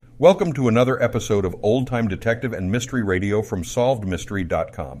Welcome to another episode of Old Time Detective and Mystery Radio from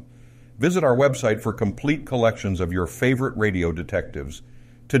SolvedMystery.com. Visit our website for complete collections of your favorite radio detectives.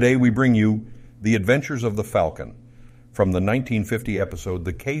 Today we bring you The Adventures of the Falcon, from the 1950 episode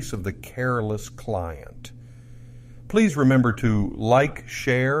The Case of the Careless Client. Please remember to like,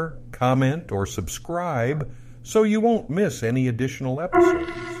 share, comment, or subscribe so you won't miss any additional episodes.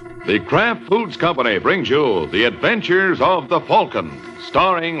 The Kraft Foods Company brings you The Adventures of the Falcon,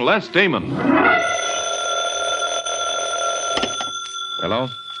 starring Les Damon. Hello?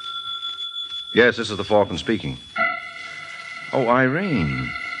 Yes, this is the Falcon speaking. Oh, Irene.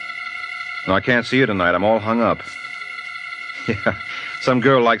 No, I can't see her tonight. I'm all hung up. Yeah, some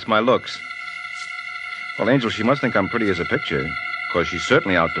girl likes my looks. Well, Angel, she must think I'm pretty as a picture, because she's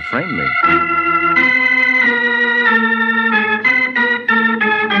certainly out to frame me.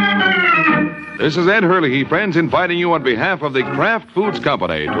 This is Ed Hurley, friends, inviting you on behalf of the Kraft Foods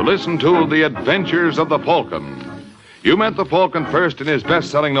Company to listen to The Adventures of the Falcon. You met the Falcon first in his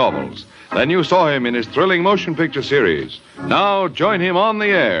best-selling novels. Then you saw him in his thrilling motion picture series. Now join him on the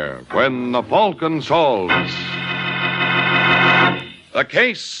air when the Falcon solves The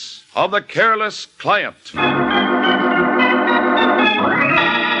Case of the Careless Client.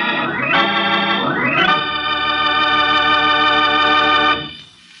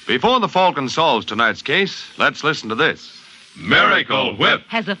 Before the Falcon solves tonight's case, let's listen to this. Miracle Whip.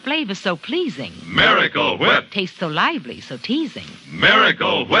 Has a flavor so pleasing. Miracle Whip. Tastes so lively, so teasing.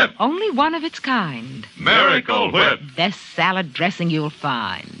 Miracle Whip. Only one of its kind. Miracle Whip. Best salad dressing you'll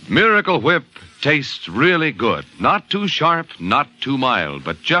find. Miracle Whip tastes really good. Not too sharp, not too mild,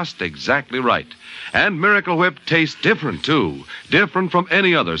 but just exactly right. And Miracle Whip tastes different, too. Different from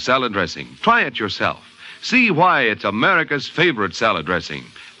any other salad dressing. Try it yourself. See why it's America's favorite salad dressing.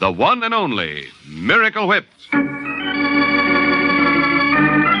 The one and only Miracle Whip.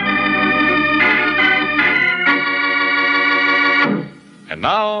 And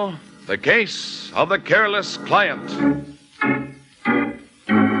now, the case of the careless client.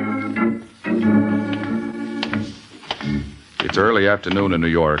 It's early afternoon in New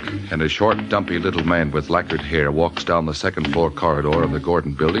York, and a short, dumpy little man with lacquered hair walks down the second-floor corridor of the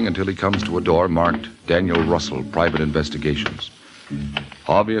Gordon building until he comes to a door marked Daniel Russell, Private Investigations.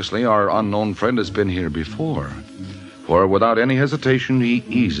 Obviously, our unknown friend has been here before, for without any hesitation, he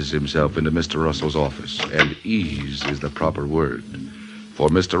eases himself into Mr. Russell's office, and ease is the proper word. For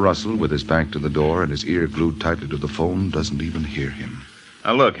Mr. Russell, with his back to the door and his ear glued tightly to the phone, doesn't even hear him.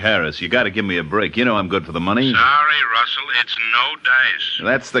 Now, look, Harris, you got to give me a break. You know I'm good for the money. Sorry, Russell, it's no dice.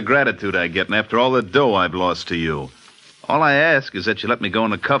 That's the gratitude I get, and after all the dough I've lost to you. All I ask is that you let me go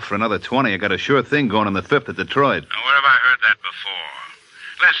in the cuff for another 20. I got a sure thing going on the 5th at Detroit. Now, where have I heard that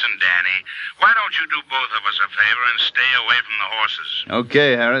before? Listen, Danny, why don't you do both of us a favor and stay away from the horses?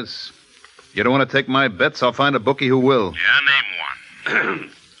 Okay, Harris. You don't want to take my bets? I'll find a bookie who will. Yeah, name one.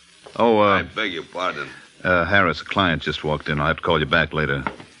 I beg your pardon. Harris, a client just walked in. I'll have to call you back later.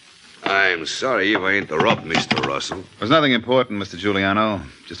 I'm sorry if I interrupt, Mr. Russell. There's nothing important, Mr. Giuliano.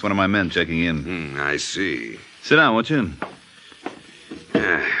 Just one of my men checking in. I see. Sit down, won't you?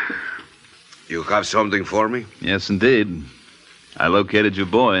 You have something for me? Yes, indeed. I located your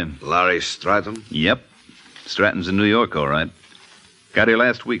boy. Larry Stratton? Yep. Stratton's in New York, all right. Got here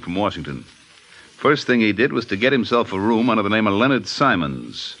last week from Washington. First thing he did was to get himself a room under the name of Leonard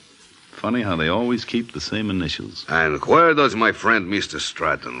Simons. Funny how they always keep the same initials. And where does my friend Mr.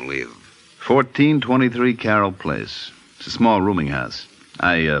 Stratton live? 1423 Carroll Place. It's a small rooming house.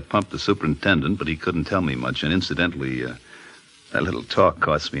 I pumped the superintendent, but he couldn't tell me much. And incidentally, that little talk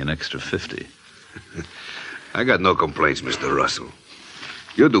cost me an extra 50. I got no complaints, Mr. Russell.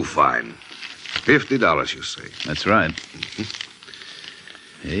 You do fine. $50, you say. That's right.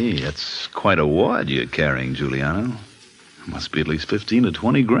 Hey, that's quite a wad you're carrying, Giuliano. Must be at least 15 to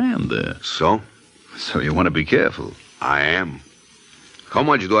 20 grand there. So? So you want to be careful. I am. How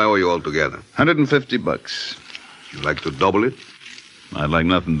much do I owe you altogether? $150. You like to double it? I'd like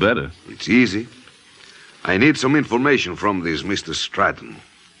nothing better. It's easy. I need some information from this Mr. Stratton.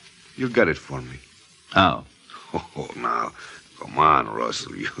 You got it for me. How? Oh, now, come on,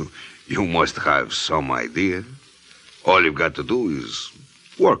 Russell. You must have some idea. All you've got to do is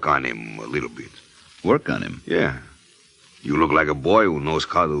work on him a little bit. Work on him? Yeah. You look like a boy who knows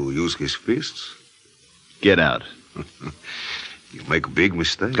how to use his fists. Get out. You make a big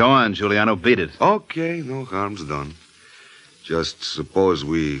mistake. Go on, Giuliano. Beat it. Okay, no harm's done. Just suppose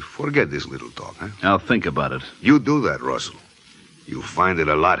we forget this little talk, huh? I'll think about it. You do that, Russell. You'll find it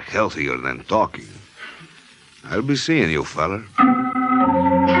a lot healthier than talking. I'll be seeing you, feller.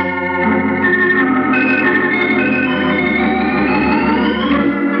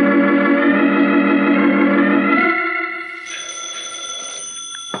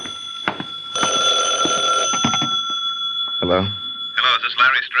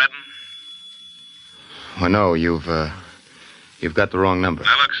 Oh, no, you've got the wrong number.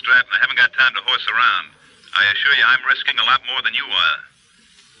 Now, look, Stratton, I haven't got time to horse around. I assure you I'm risking a lot more than you are.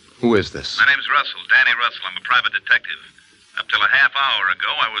 Who is this? My name's Russell, Danny Russell. I'm a private detective. Up till a half hour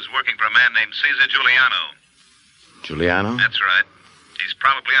ago, I was working for a man named Caesar Giuliano. Giuliano? That's right. He's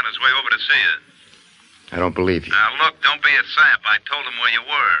probably on his way over to see you. I don't believe you. Now, look, don't be a sap. I told him where you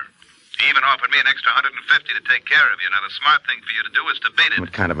were. He even offered me an extra $150 to take care of you. Now, the smart thing for you to do is to beat it.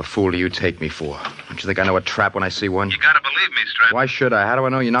 What kind of a fool do you take me for? Don't you think I know a trap when I see one? You gotta believe me, Stratton. Why should I? How do I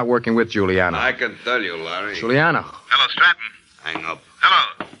know you're not working with Giuliano? I can tell you, Larry. Giuliano. Hello, Stratton. Hang up.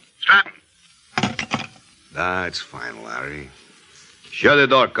 Hello, Stratton. That's fine, Larry. Shut the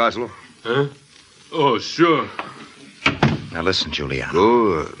door, Coslow. Huh? Oh, sure. Now listen, Giuliano.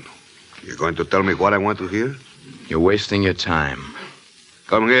 Good. You're going to tell me what I want to hear? You're wasting your time.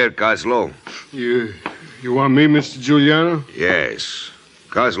 Come here, Coslow. You want me, Mr. Giuliano? Yes.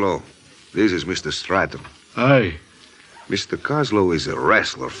 Coslow, this is Mr. Stratton. Aye. Mr. Coslow is a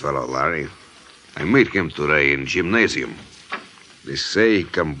wrestler fellow, Larry. I meet him today in gymnasium. They say he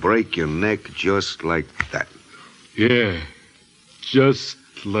can break your neck just like that. Yeah. Just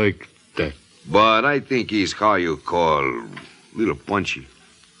like that. But I think he's how you call little punchy.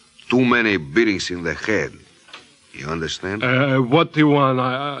 Too many beatings in the head. You understand? What do you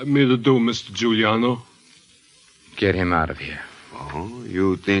want me to do, Mr. Giuliano? Get him out of here. Oh,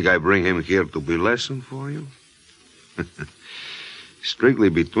 you think I bring him here to be lesson for you? Strictly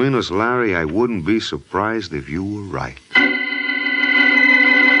between us, Larry, I wouldn't be surprised if you were right.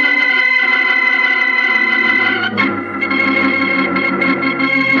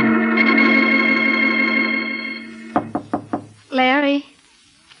 Larry?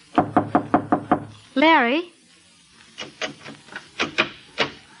 Larry?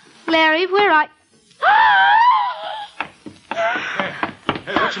 Larry, where are...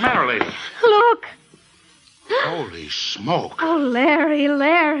 Hey, what's the matter, lady? Look! Holy smoke. Oh,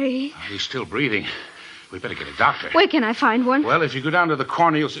 Larry. He's still breathing. We better get a doctor. Where can I find one? Well, if you go down to the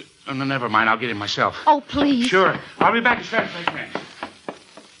corner, you'll see... Oh, no, never mind. I'll get him myself. Oh, please. Sure. I'll be back as fast as I can.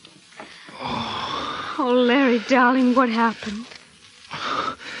 Oh, Larry, darling, what happened?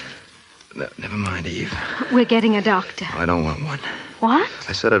 No, never mind, Eve. We're getting a doctor. I don't want one. What?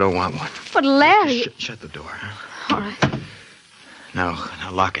 I said I don't want one. But, Larry... Shut the door, huh? All right. Now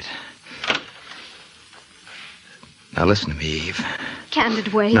lock it. Now listen to me, Eve. Candid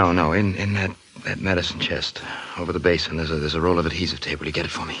way. No, in that medicine chest over the basin, there's a roll of adhesive tape. Will you get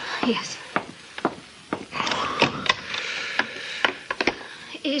it for me? Yes.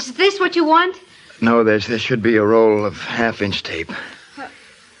 Is this what you want? No, there should be a roll of half-inch tape.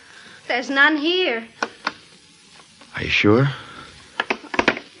 There's none here. Are you sure?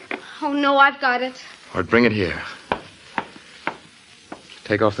 Oh, no, I've got it. All right, bring it here.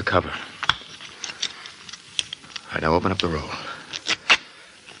 Take off the cover. All right, now open up the roll.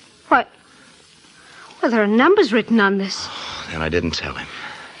 What? Well, there are numbers written on this. And I didn't tell him.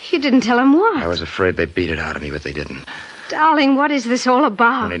 You didn't tell him what? I was afraid they beat it out of me, but they didn't. Darling, what is this all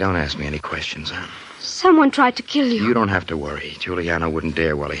about? Honey, don't ask me any questions, huh? Someone tried to kill you. You don't have to worry. Giuliano wouldn't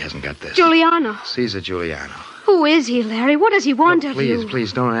dare while he hasn't got this. Giuliano? Caesar Giuliano. Who is he, Larry? What does he want of you?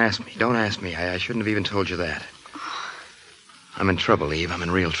 Please, don't ask me. Don't ask me. I shouldn't have even told you that. I'm in trouble, Eve. I'm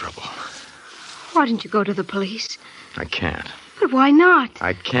in real trouble. Why didn't you go to the police? I can't. But why not?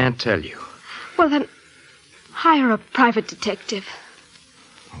 I can't tell you. Well, then, hire a private detective.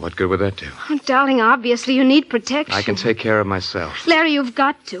 What good would that do? Oh, darling, obviously you need protection. I can take care of myself. Larry, you've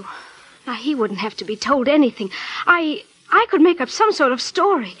got to. Now, he wouldn't have to be told anything. I could make up some sort of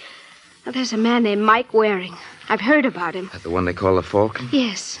story. Now, there's a man named Mike Waring. I've heard about him. That the one they call the Falcon?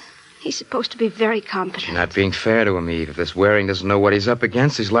 Yes. He's supposed to be very competent. You're not being fair to him, Eve. If this Waring doesn't know what he's up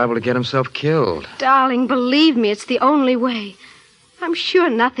against, he's liable to get himself killed. Darling, believe me, it's the only way. I'm sure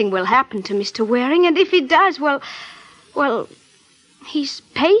nothing will happen to Mr. Waring, and if he does, well, he's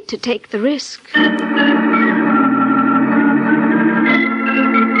paid to take the risk.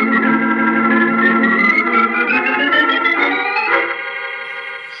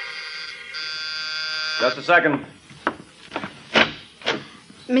 Just a second.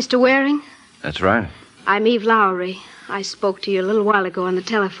 Mr. Waring? That's right. I'm Eve Lowry. I spoke to you a little while ago on the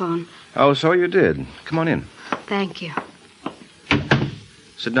telephone. Oh, so you did. Come on in. Thank you.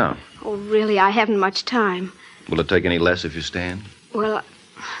 Sit down. Oh, really, I haven't much time. Will it take any less if you stand? Well,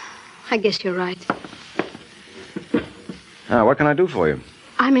 I guess you're right. Now, what can I do for you?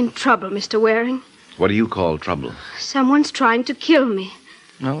 I'm in trouble, Mr. Waring. What do you call trouble? Someone's trying to kill me.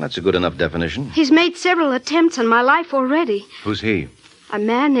 Well, that's a good enough definition. He's made several attempts on my life already. Who's he? A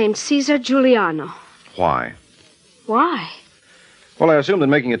man named Caesar Giuliano. Why? Why? Well, I assume that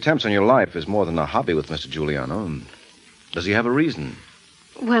making attempts on your life is more than a hobby with Mr. Giuliano. Does he have a reason?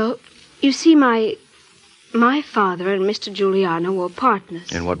 Well, you see, my father and Mr. Giuliano were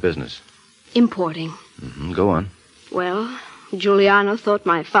partners. In what business? Importing. Mm-hmm. Go on. Well, Giuliano thought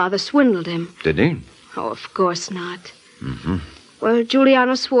my father swindled him. Did he? Oh, of course not. Mm-hmm. Well,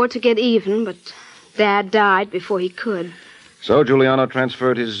 Giuliano swore to get even, but Dad died before he could. So Giuliano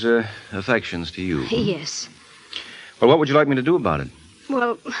transferred his affections to you? Yes. Well, what would you like me to do about it?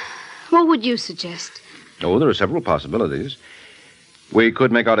 Well, what would you suggest? Oh, there are several possibilities. We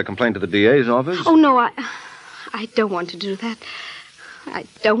could make out a complaint to the DA's office. Oh, no, I don't want to do that. I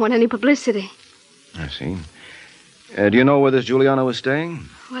don't want any publicity. I see. Do you know where this Giuliano is staying?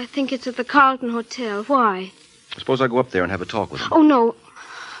 Well, I think it's at the Carlton Hotel. Why? Suppose I go up there and have a talk with him. Oh, no.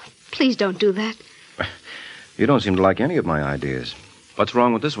 Please don't do that. You don't seem to like any of my ideas. What's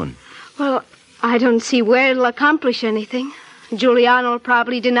wrong with this one? Well, I don't see where it'll accomplish anything. Giuliano will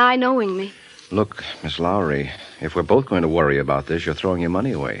probably deny knowing me. Look, Miss Lowry, if we're both going to worry about this, you're throwing your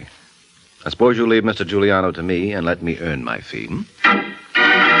money away. I suppose you leave Mr. Giuliano to me and let me earn my fee, hmm?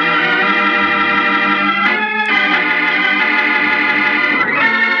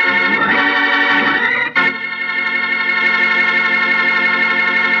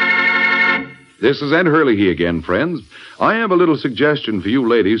 This is Ed Hurley again, friends. I have a little suggestion for you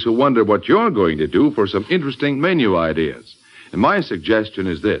ladies who wonder what you're going to do for some interesting menu ideas. And my suggestion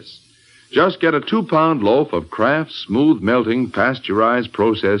is this. Just get a 2-pound loaf of Kraft smooth melting pasteurized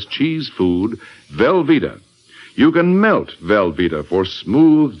processed cheese food, Velveeta. You can melt Velveeta for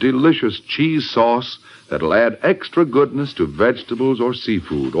smooth, delicious cheese sauce that'll add extra goodness to vegetables or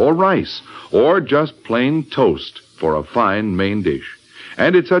seafood or rice or just plain toast for a fine main dish.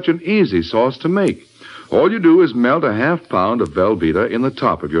 And it's such an easy sauce to make. All you do is melt a half-pound of Velveeta in the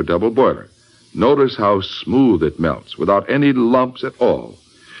top of your double boiler. Notice how smooth it melts without any lumps at all.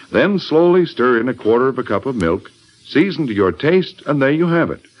 Then slowly stir in 1/4 cup of milk, season to your taste, and there you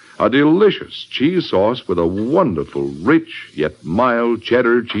have it. A delicious cheese sauce with a wonderful, rich, yet mild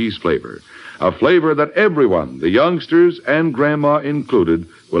cheddar cheese flavor. A flavor that everyone, the youngsters and Grandma included,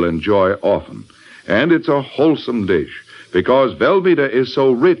 will enjoy often. And it's a wholesome dish, because Velveeta is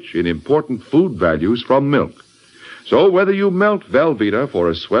so rich in important food values from milk. So whether you melt Velveeta for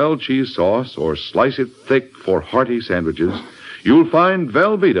a swell cheese sauce or slice it thick for hearty sandwiches, you'll find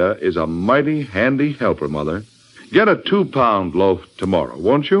Velveeta is a mighty handy helper, Mother. Get a 2-pound loaf tomorrow,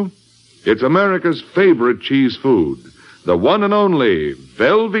 won't you? It's America's favorite cheese food, the one and only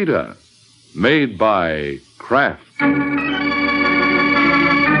Velveeta, made by Kraft.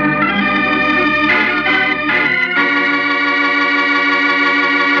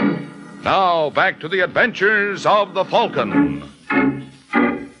 Now, back to the adventures of the Falcon.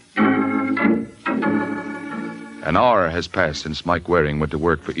 An hour has passed since Mike Waring went to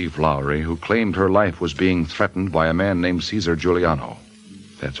work for Eve Lowry, who claimed her life was being threatened by a man named Cesar Giuliano.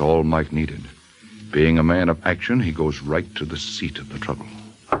 That's all Mike needed. Being a man of action, he goes right to the seat of the trouble.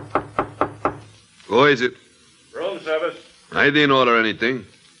 Who is it? Room service. I didn't order anything.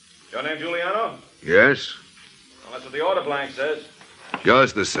 Your name Giuliano? Yes? Well, that's what the order blank says.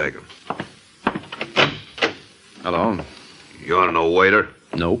 Just a second. Hello. You're no waiter?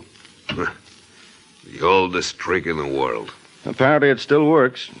 No. The oldest trick in the world. Apparently it still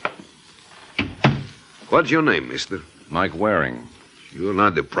works. What's your name, mister? Mike Waring. You're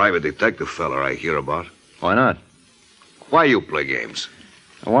not the private detective fella I hear about. Why not? Why you play games?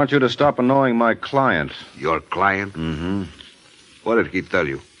 I want you to stop annoying my client. Your client? Mm-hmm. What did he tell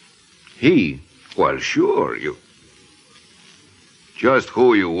you? He? Well, sure, you... Just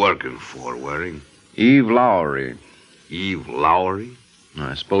who you working for, Waring? Eve Lowry. Eve Lowry?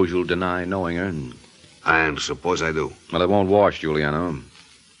 I suppose you'll deny knowing her. And suppose I do. Well, it won't wash, Giuliano.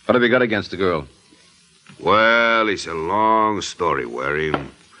 What have you got against the girl? Well, it's a long story,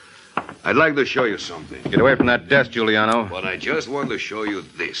 Waring. I'd like to show you something. Get away from that desk, Giuliano. But I just want to show you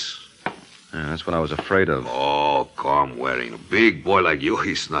this. Yeah, that's what I was afraid of. Oh, come, Waring. A big boy like you,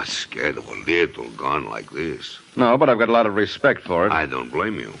 he's not scared of a little gun like this. No, but I've got a lot of respect for it. I don't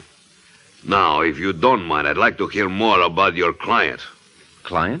blame you. Now, if you don't mind, I'd like to hear more about your client.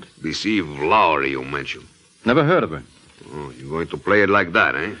 Client? This Eve Lowry you mentioned. Never heard of her. Oh, you're going to play it like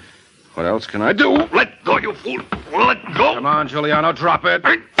that, eh? What else can I do? Let go, you fool. Let go. Come on, Giuliano, drop it.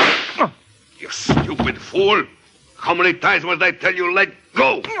 You stupid fool. How many times must I tell you let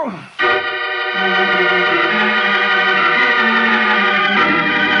go?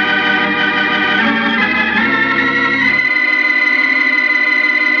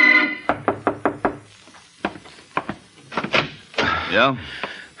 Yeah?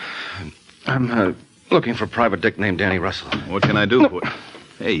 Looking for a private dick named Danny Russell. What can I do for you?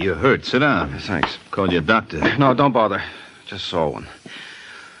 Hey, you're hurt. Sit down. Thanks. Call you a doctor. No, don't bother. Just saw one.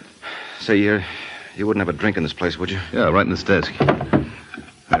 Say, you wouldn't have a drink in this place, would you? Yeah, right in this desk.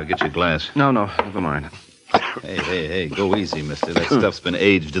 I'll get you a glass. No, never mind. Hey, go easy, mister. That stuff's been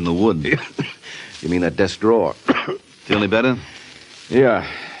aged in the wood. You mean that desk drawer? Feel any better? Yeah.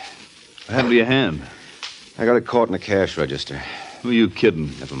 What happened to your hand? I got it caught in a cash register. Who are you kidding?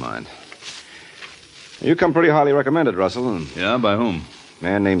 Never mind. You come pretty highly recommended, Russell. Yeah, by whom?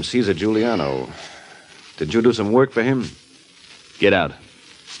 Man named Caesar Giuliano. Did you do some work for him? Get out.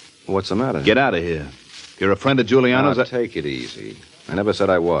 What's the matter? Get out of here. You're a friend of Giuliano's? Now, take it easy. I never said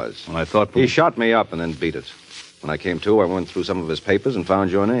I was. Well, I thought... He shot me up and then beat it. When I came to, I went through some of his papers and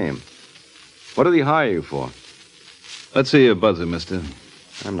found your name. What did he hire you for? Let's see your buzzer, mister.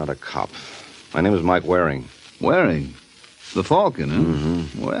 I'm not a cop. My name is Mike Waring. Waring? The Falcon, huh?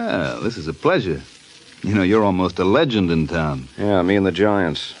 Mm-hmm. Well, this is a pleasure. You know, you're almost a legend in town. Yeah, me and the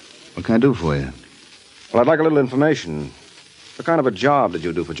Giants. What can I do for you? Well, I'd like a little information. What kind of a job did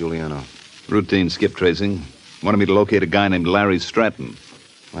you do for Giuliano? Routine skip tracing. Wanted me to locate a guy named Larry Stratton.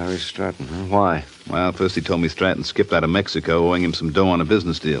 Larry Stratton, huh? Why? Well, first he told me Stratton skipped out of Mexico owing him some dough on a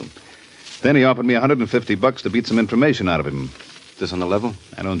business deal. Then he offered me $150 to beat some information out of him. This on the level?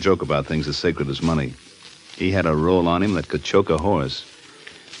 I don't joke about things as sacred as money. He had a roll on him that could choke a horse.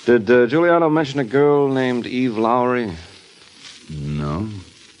 Did Giuliano mention a girl named Eve Lowry? No.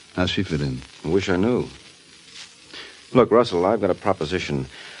 How's she fit in? I wish I knew. Look, Russell, I've got a proposition.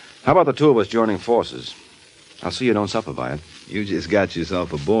 How about the two of us joining forces? I'll see you don't suffer by it. You just got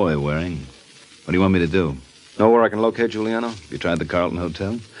yourself a boy, Waring. What do you want me to do? Know where I can locate Giuliano? You tried the Carlton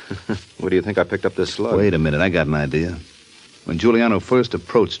Hotel? Where do you think I picked up this slug? Wait a minute, I got an idea. When Giuliano first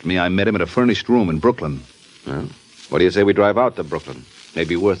approached me, I met him at a furnished room in Brooklyn. Well, what do you say we drive out to Brooklyn?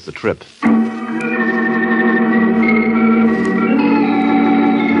 Maybe worth the trip.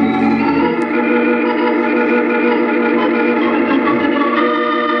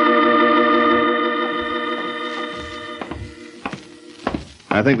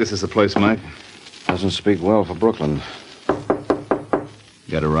 I think this is the place, Mike. Doesn't speak well for Brooklyn.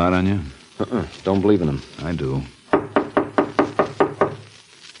 Got a rod on you? Don't believe in him. I do.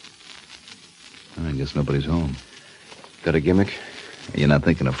 I guess nobody's home. Got a gimmick? You're not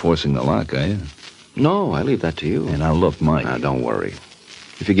thinking of forcing the lock, are you? No, I leave that to you. And now look, Mike. Now, don't worry.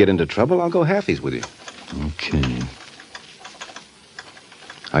 If you get into trouble, I'll go halfies with you. Okay.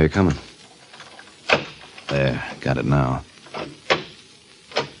 How you coming? There, got it now.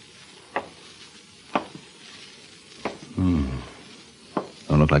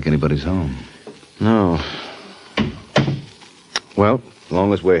 Don't look like anybody's home. No. Well, as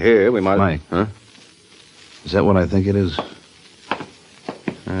long as we're here, we might... Mike. Huh? Is that what I think it is?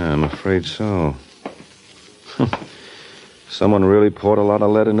 Yeah, I'm afraid so. Someone really poured a lot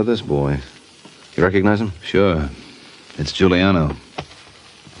of lead into this boy. You recognize him? Sure. It's Giuliano.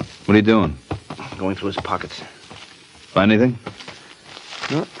 What are you doing? Going through his pockets. Find anything?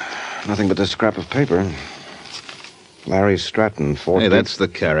 No, nothing but this scrap of paper. Larry Stratton, 14... Hey, that's the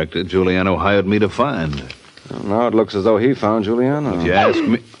character Giuliano hired me to find. Well, now it looks as though he found Giuliano. If you ask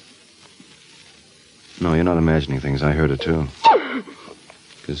me... No, you're not imagining things. I heard it, too.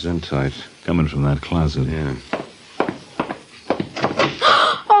 Gesundheit. Coming from that closet. Yeah.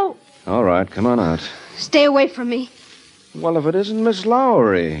 Oh! All right, come on out. Stay away from me. Well, if it isn't Miss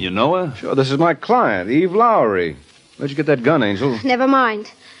Lowry. You know her? Sure, this is my client, Eve Lowry. Where'd you get that gun, Angel? Never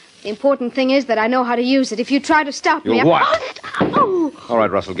mind. The important thing is that I know how to use it. If you try to stop me... You what? Oh! All right,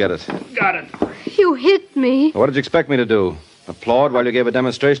 Russell, get it. Got it. You hit me. What did you expect me to do? Applaud while you gave a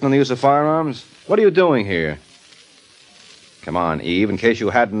demonstration on the use of firearms? What are you doing here? Come on, Eve. In case you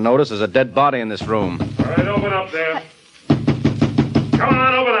hadn't noticed, there's a dead body in this room. All right, open up there. Come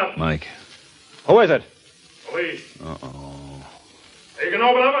on, open up. Mike. Who is it? Police. Uh-oh. You can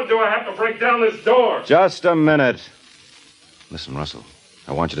open up, or do I have to break down this door? Just a minute. Listen, Russell.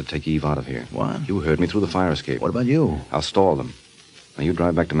 I want you to take Eve out of here. What? You heard me through the fire escape. What about you? I'll stall them. Now, you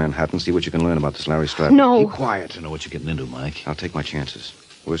drive back to Manhattan, see what you can learn about this Larry Stratton. No. Keep quiet. I know what you're getting into, Mike. I'll take my chances.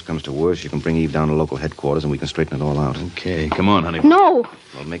 Worst comes to worst, you can bring Eve down to local headquarters and we can straighten it all out. Okay, come on, honey. No.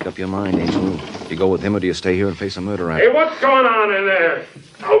 Well, make up your mind, Angel. Do you go with him or do you stay here and face a murder rap? Hey, what's going on in there?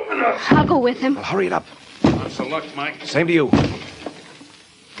 Open up. I'll go with him. Well, hurry it up. Lots of luck, Mike. Same to you.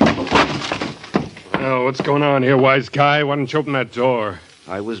 Well, what's going on here, wise guy? Why don't you open that door?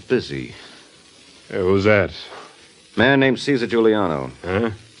 I was busy. Hey, who's that? Man named Caesar Giuliano.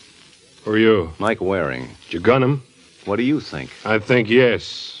 Huh? Who are you? Mike Waring. Did you gun him? What do you think? I think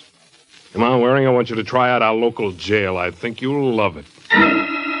yes. Come on, Waring, I want you to try out our local jail. I think you'll love it.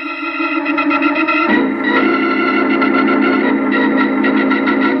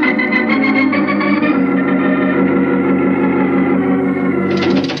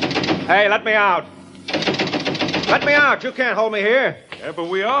 Hey, let me out. Let me out. You can't hold me here. Yeah, but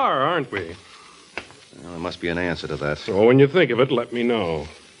we are, aren't we? Well, there must be an answer to that. So when you think of it, let me know.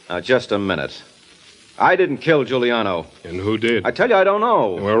 Now, just a minute. I didn't kill Giuliano. And who did? I tell you, I don't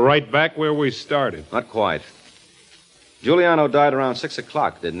know. We're right back where we started. Not quite. Giuliano died around 6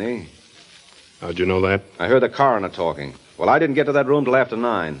 o'clock, didn't he? How'd you know that? I heard the coroner talking. Well, I didn't get to that room till after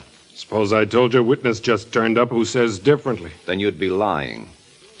 9. Suppose I told you a witness just turned up who says differently. Then you'd be lying.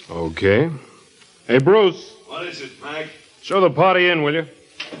 Okay. Hey, Bruce. What is it, Mike? Show the party in, will you?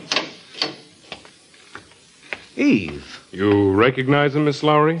 Eve. You recognize him, Miss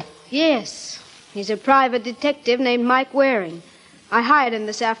Lowry? Yes. He's a private detective named Mike Waring. I hired him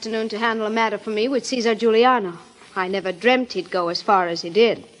this afternoon to handle a matter for me with Cesar Giuliano. I never dreamt he'd go as far as he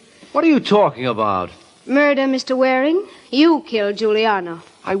did. What are you talking about? Murder, Mr. Waring. You killed Giuliano.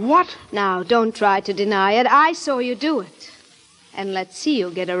 I what? Now, don't try to deny it. I saw you do it. And let's see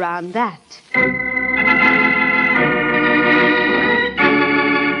you get around that.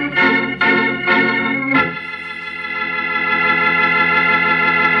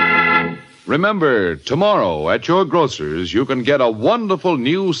 Remember, tomorrow at your grocer's, you can get a wonderful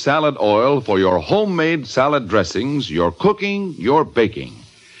new salad oil for your homemade salad dressings, your cooking, your baking.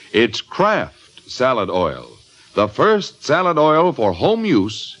 It's Kraft Salad Oil, the first salad oil for home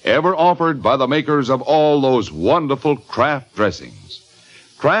use ever offered by the makers of all those wonderful Kraft dressings.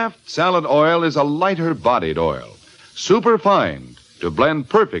 Kraft Salad Oil is a lighter-bodied oil, superfine to blend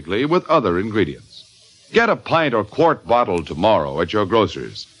perfectly with other ingredients. Get a pint or quart bottle tomorrow at your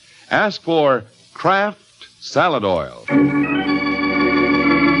grocer's. Ask for Kraft Salad Oil.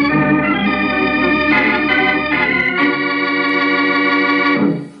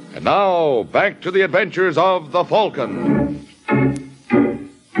 And now, back to the adventures of the Falcon.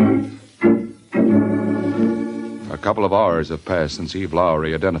 A couple of hours have passed since Eve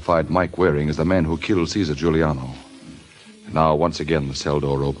Lowry identified Mike Waring as the man who killed Cesar Giuliano. And now, once again, the cell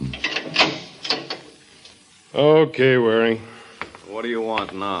door opened. Okay, Waring. What do you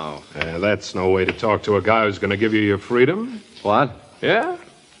want now? That's no way to talk to a guy who's going to give you your freedom. What? Yeah?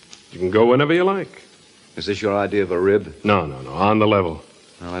 You can go whenever you like. Is this your idea of a rib? No. On the level.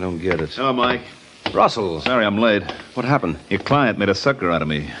 No, I don't get it. Hello, Mike. Russell. Sorry I'm late. What happened? Your client made a sucker out of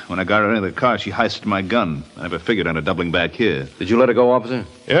me. When I got her into the car, she heisted my gun. I never figured on her doubling back here. Did you let her go, officer?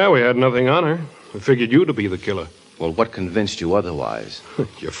 Yeah, we had nothing on her. We figured you to be the killer. Well, what convinced you otherwise?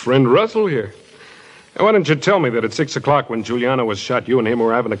 Your friend Russell here. Now, why didn't you tell me that at 6 o'clock when Giuliano was shot, you and him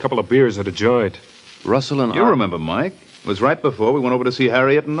were having a couple of beers at a joint? Russell and You remember, Mike. It was right before we went over to see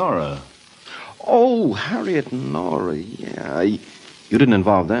Harriet and Nora. Oh, Harriet and Nora, yeah. You didn't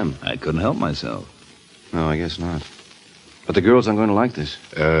involve them. I couldn't help myself. No, I guess not. But the girls aren't going to like this.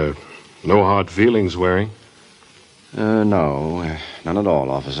 No hard feelings, Waring? No. None at all,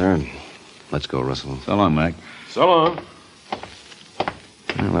 officer. Let's go, Russell. So long, Mike. So long.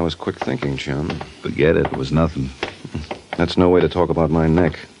 Well, that was quick thinking, chum. Forget it. It was nothing. That's no way to talk about my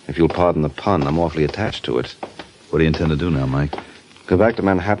neck. If you'll pardon the pun, I'm awfully attached to it. What do you intend to do now, Mike? Go back to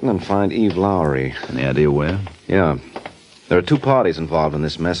Manhattan and find Eve Lowry. Any idea where? Yeah. There are two parties involved in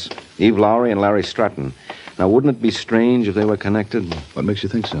this mess. Eve Lowry and Larry Stratton. Now, wouldn't it be strange if they were connected? What makes you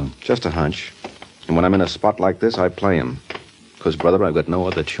think so? Just a hunch. And when I'm in a spot like this, I play 'em. Because, brother, I've got no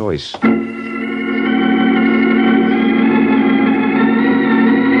other choice.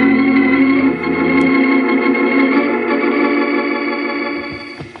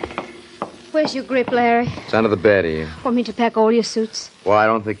 Where's your grip, Larry? It's under the bed here. Want me to pack all your suits? Well, I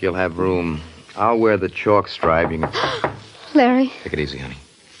don't think you'll have room. I'll wear the chalk stripe. You can... Larry? Take it easy, honey.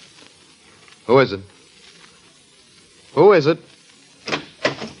 Who is it? Who is it?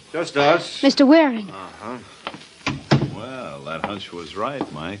 Just us. Mr. Waring. Uh-huh. Well, that hunch was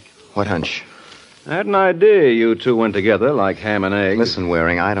right, Mike. What hunch? I had an idea you two went together like ham and eggs. Listen,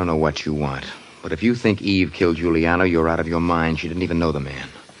 Waring, I don't know what you want. But if you think Eve killed Giuliano, you're out of your mind. She didn't even know the man.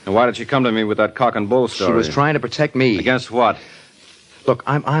 And why did she come to me with that cock and bull story? She was trying to protect me. Against what? Look,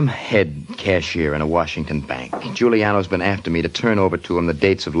 I'm head cashier in a Washington bank. Giuliano's been after me to turn over to him the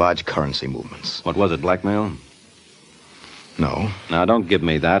dates of large currency movements. What was it, blackmail? No. Now, don't give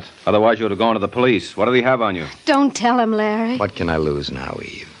me that. Otherwise, you would have gone to the police. What did he have on you? Don't tell him, Larry. What can I lose now,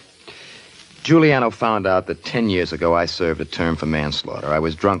 Eve? Giuliano found out that 10 years ago I served a term for manslaughter. I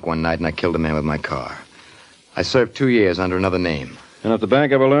was drunk one night and I killed a man with my car. I served 2 years under another name. And if the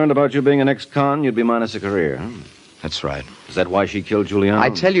bank ever learned about you being an ex-con, you'd be minus a career, huh? That's right. Is that why she killed Giuliano?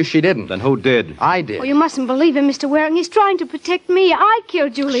 I tell you she didn't. Then who did? I did. Oh, you mustn't believe him, Mr. Waring. He's trying to protect me. I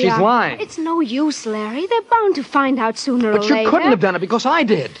killed Giuliano. She's lying. It's no use, Larry. They're bound to find out sooner or But later. you couldn't have done it because I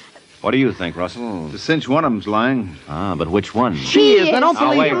did. What do you think, Russell? To cinch one of them's lying. Ah, but which one? She is. I don't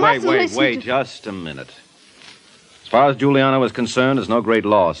believe Wait, just a minute. As far as Giuliano was concerned, there's no great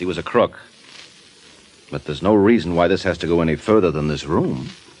loss. He was a crook. But there's no reason why this has to go any further than this room.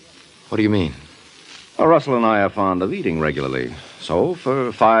 What do you mean? Well, Russell and I are fond of eating regularly. So,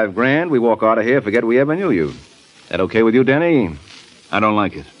 for $5,000, we walk out of here, forget we ever knew you. That okay with you, Denny? I don't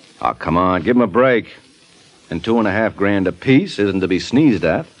like it. Oh, come on, give him a break. And $2,500 apiece isn't to be sneezed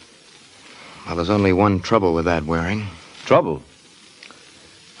at. Well, there's only one trouble with that, Waring. Trouble?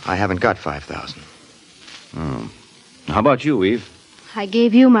 I haven't got 5,000. Oh. How about you, Eve? I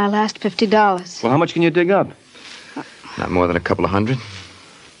gave you my last $50. Well, how much can you dig up? Not more than a couple of hundred.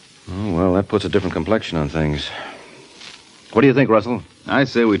 Oh, well, that puts a different complexion on things. What do you think, Russell? I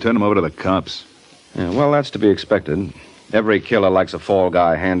say we turn him over to the cops. Yeah, well, that's to be expected. Every killer likes a fall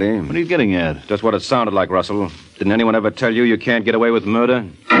guy handy. What are you getting at? Just what it sounded like, Russell. Didn't anyone ever tell you can't get away with murder?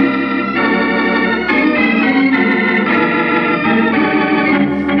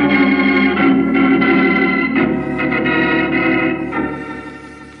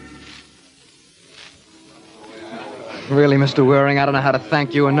 Really, Mr. Waring, I don't know how to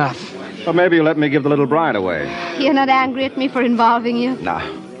thank you enough. Well, maybe you'll let me give the little bride away. You're not angry at me for involving you? No.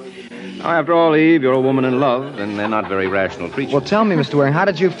 After all, Eve, you're a woman in love, and they're not very rational creatures. Well, tell me, Mr. Waring, how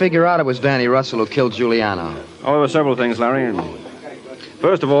did you figure out it was Danny Russell who killed Giuliano? Oh, there were several things, Larry.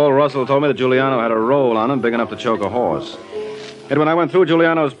 First of all, Russell told me that Giuliano had a roll on him big enough to choke a horse. Yet when I went through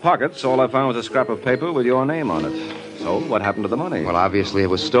Giuliano's pockets, all I found was a scrap of paper with your name on it. So what happened to the money? Well, obviously it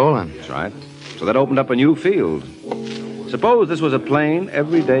was stolen. That's right. So that opened up a new field. Suppose this was a plain,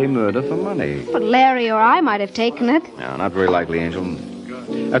 everyday murder for money. But Larry or I might have taken it. No, not very likely, Angel.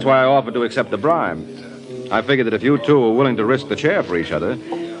 That's why I offered to accept the bribe. I figured that if you two were willing to risk the chair for each other,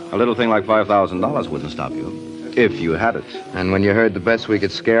 a little thing like $5,000 wouldn't stop you. If you had it. And when you heard the best we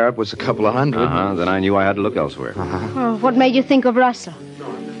could scare up was a couple of hundred. Then I knew I had to look elsewhere. Well, what made you think of Russell?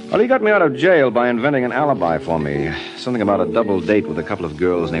 Well, he got me out of jail by inventing an alibi for me. Something about a double date with a couple of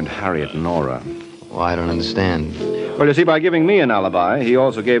girls named Harriet and Nora. Oh, I don't understand. Well, you see, by giving me an alibi, he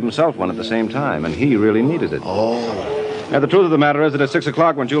also gave himself one at the same time, and he really needed it. Oh. Now, the truth of the matter is that at 6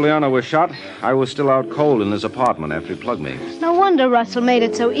 o'clock when Giuliano was shot, I was still out cold in his apartment after he plugged me. No wonder Russell made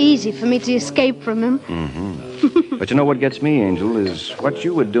it so easy for me to escape from him. Mm-hmm. But you know what gets me, Angel, is what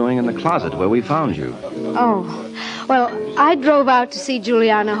you were doing in the closet where we found you. Oh. Well, I drove out to see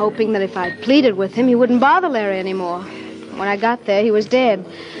Giuliano, hoping that if I pleaded with him, he wouldn't bother Larry anymore. When I got there, he was dead.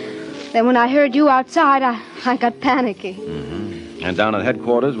 Then when I heard you outside, I got panicky. Mm-hmm. And down at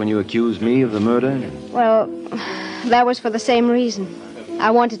headquarters, when you accused me of the murder? Well, that was for the same reason.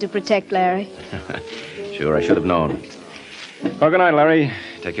 I wanted to protect Larry. Sure, I should have known. Well, good night, Larry.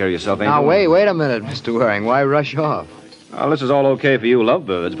 Take care of yourself, Angel. Now, wait a minute, Mr. Waring. Why rush off? Well, this is all okay for you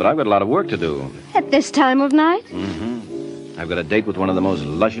lovebirds, but I've got a lot of work to do. At this time of night? Mm-hmm. I've got a date with one of the most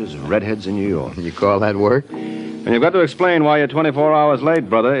luscious redheads in New York. You call that work? When you've got to explain why you're 24 hours late,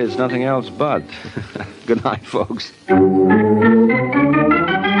 brother, it's nothing else but. Good night, folks.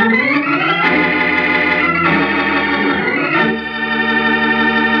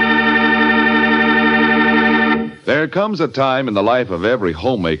 There comes a time in the life of every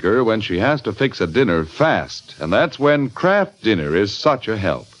homemaker when she has to fix a dinner fast, and that's when Kraft Dinner is such a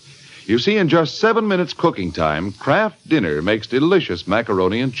help. You see, in just 7 minutes cooking time, Kraft Dinner makes delicious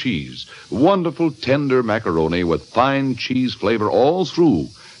macaroni and cheese. Wonderful, tender macaroni with fine cheese flavor all through.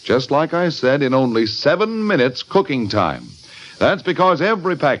 Just like I said, in only 7 minutes cooking time. That's because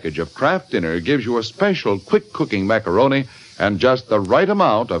every package of Kraft Dinner gives you a special quick cooking macaroni and just the right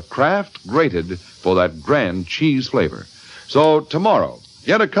amount of Kraft grated for that grand cheese flavor. So tomorrow,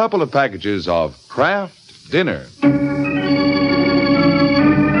 get a couple of packages of Kraft Dinner.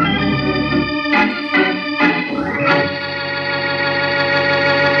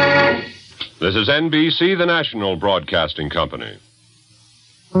 This is NBC, the national broadcasting company.